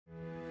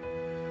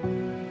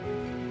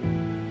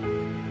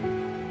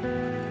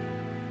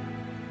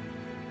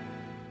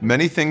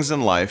Many things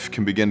in life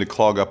can begin to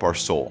clog up our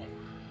soul,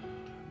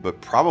 but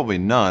probably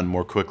none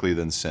more quickly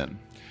than sin.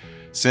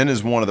 Sin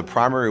is one of the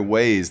primary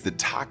ways that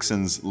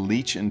toxins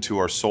leach into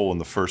our soul in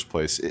the first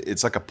place.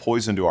 It's like a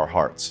poison to our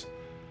hearts.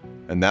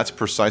 And that's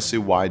precisely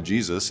why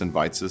Jesus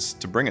invites us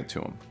to bring it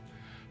to him.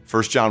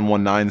 1 John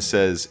 1:9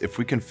 says, "If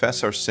we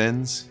confess our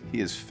sins, he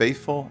is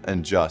faithful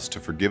and just to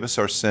forgive us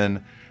our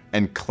sin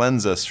and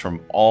cleanse us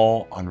from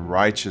all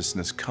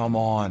unrighteousness." Come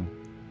on.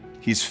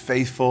 He's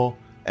faithful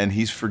and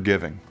he's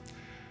forgiving.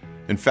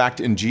 In fact,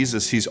 in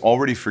Jesus, he's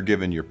already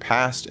forgiven your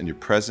past and your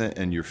present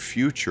and your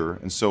future.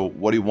 And so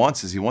what he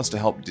wants is he wants to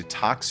help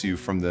detox you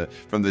from the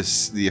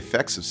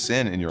effects of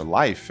sin in your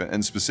life.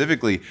 And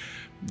specifically,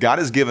 God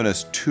has given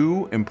us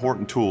two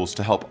important tools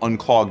to help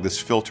unclog this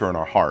filter in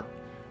our heart: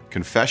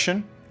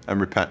 confession and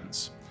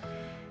repentance.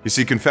 You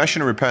see,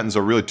 confession and repentance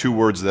are really two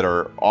words that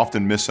are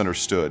often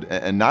misunderstood.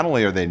 And not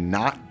only are they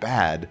not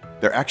bad,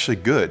 they're actually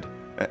good.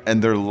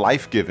 And they're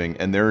life-giving,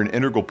 and they're an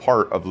integral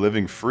part of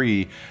living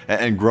free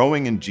and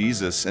growing in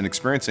Jesus and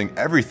experiencing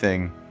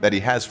everything that he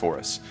has for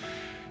us.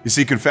 You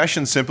see,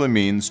 confession simply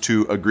means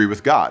to agree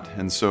with God.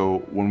 And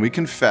so when we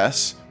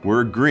confess,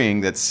 we're agreeing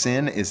that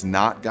sin is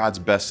not God's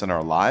best in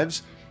our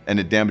lives,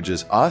 and it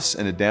damages us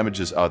and it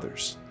damages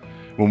others.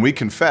 When we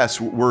confess,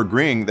 we're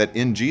agreeing that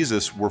in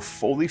Jesus, we're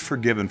fully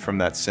forgiven from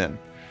that sin.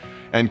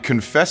 And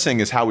confessing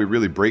is how we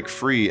really break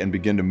free and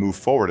begin to move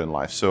forward in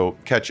life. So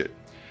catch it.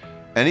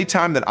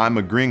 Anytime that I'm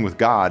agreeing with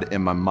God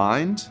in my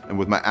mind and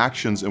with my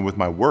actions and with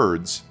my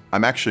words,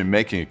 I'm actually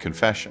making a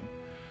confession.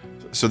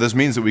 So this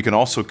means that we can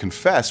also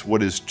confess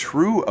what is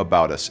true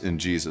about us in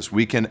Jesus.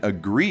 We can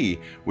agree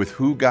with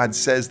who God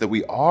says that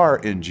we are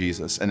in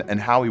Jesus and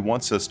how he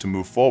wants us to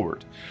move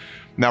forward.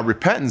 Now,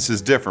 repentance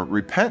is different.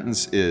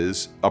 Repentance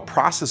is a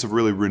process of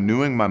really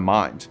renewing my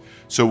mind.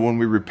 So when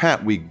we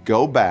repent, we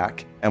go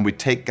back and we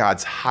take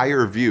God's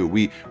higher view.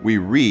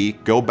 We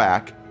go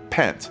back,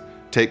 pent.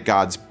 Take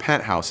God's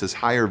penthouse, his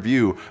higher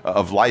view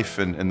of life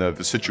and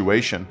the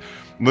situation.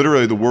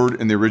 Literally, the word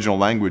in the original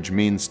language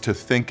means to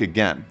think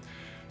again.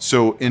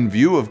 So in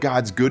view of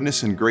God's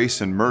goodness and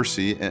grace and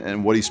mercy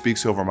and what he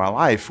speaks over my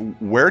life,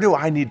 where do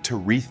I need to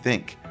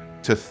rethink,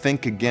 to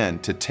think again,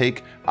 to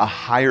take a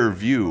higher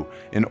view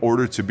in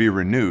order to be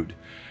renewed?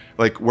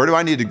 Like, where do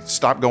I need to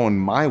stop going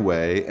my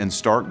way and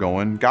start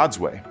going God's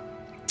way?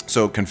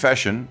 So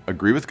confession,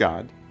 agree with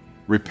God.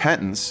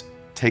 Repentance,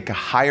 take a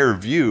higher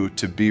view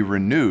to be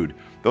renewed.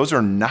 Those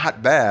are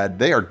not bad,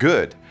 they are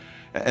good.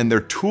 And they're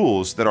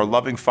tools that our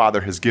loving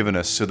Father has given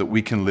us so that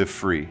we can live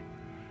free.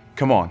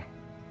 Come on,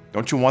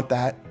 don't you want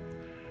that?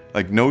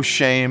 Like, no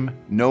shame,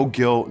 no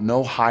guilt,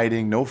 no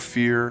hiding, no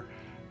fear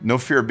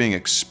of being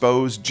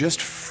exposed,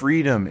 just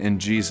freedom in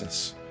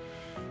Jesus.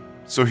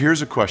 So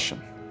here's a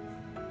question.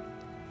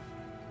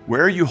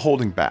 Where are you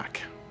holding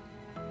back?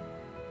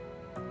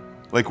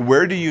 Like,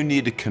 where do you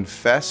need to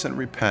confess and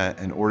repent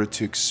in order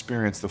to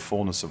experience the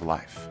fullness of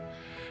life?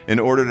 In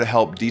order to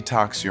help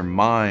detox your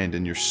mind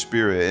and your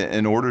spirit,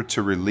 in order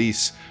to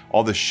release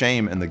all the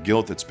shame and the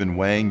guilt that's been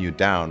weighing you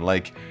down?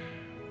 Like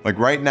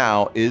right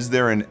now, is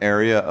there an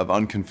area of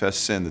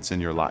unconfessed sin that's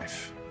in your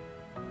life?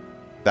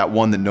 That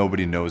one that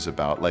nobody knows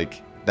about,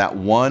 like that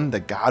one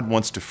that God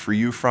wants to free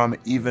you from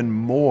even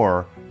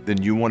more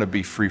than you want to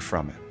be free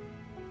from it.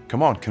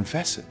 Come on,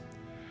 confess it.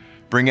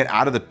 Bring it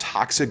out of the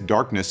toxic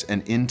darkness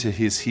and into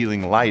his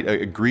healing light.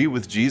 Agree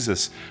with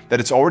Jesus that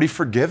it's already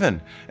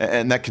forgiven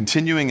and that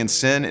continuing in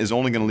sin is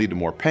only going to lead to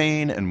more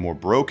pain and more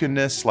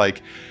brokenness.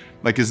 Like,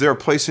 is there a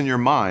place in your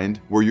mind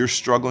where you're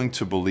struggling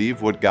to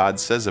believe what God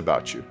says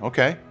about you?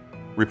 Okay,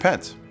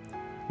 repent.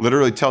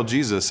 Literally tell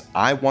Jesus,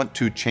 I want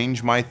to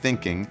change my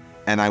thinking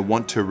and I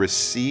want to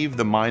receive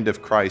the mind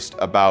of Christ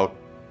about.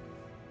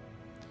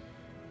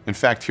 In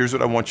fact, here's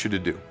what I want you to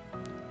do.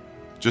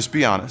 Just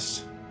be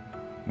honest.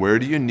 Where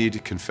do you need to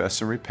confess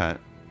and repent?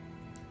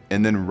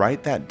 And then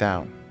write that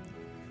down.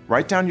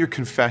 Write down your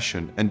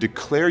confession and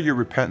declare your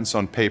repentance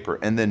on paper,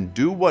 and then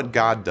do what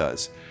God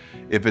does.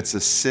 If it's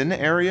a sin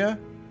area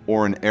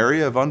or an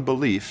area of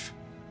unbelief,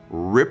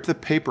 rip the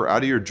paper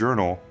out of your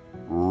journal,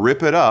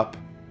 rip it up,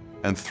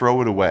 and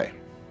throw it away.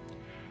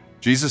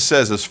 Jesus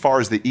says, as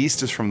far as the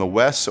east is from the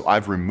west, so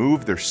I've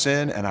removed their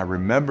sin and I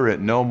remember it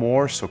no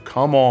more. So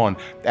come on,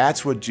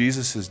 that's what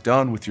Jesus has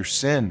done with your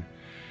sin.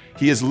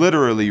 He has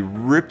literally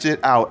ripped it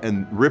out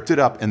and ripped it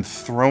up and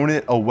thrown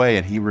it away,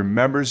 and he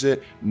remembers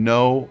it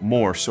no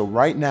more. So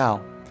right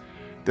now,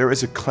 there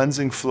is a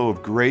cleansing flow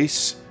of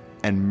grace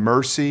and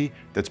mercy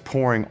that's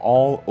pouring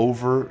all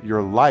over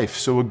your life.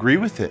 So agree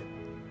with it,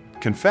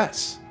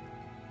 confess,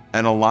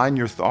 and align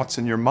your thoughts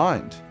and your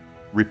mind.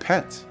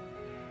 Repent.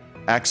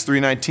 Acts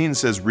 3:19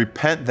 says,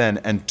 repent then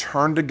and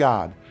turn to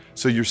God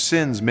so your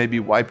sins may be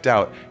wiped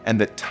out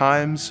and that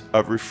times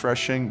of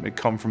refreshing may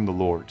come from the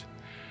Lord.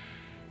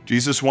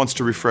 Jesus wants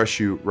to refresh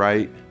you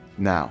right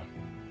now.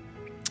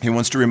 He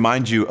wants to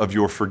remind you of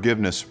your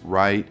forgiveness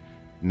right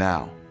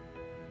now.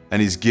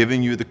 And he's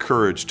giving you the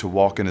courage to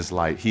walk in his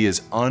light. He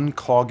is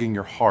unclogging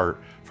your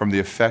heart from the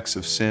effects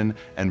of sin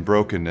and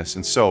brokenness.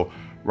 And so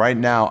right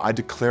now, I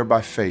declare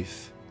by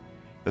faith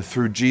that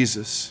through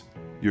Jesus,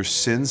 Your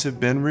sins have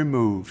been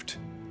removed,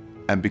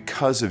 and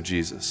because of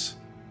Jesus,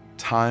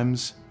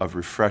 times of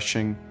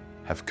refreshing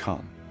have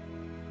come.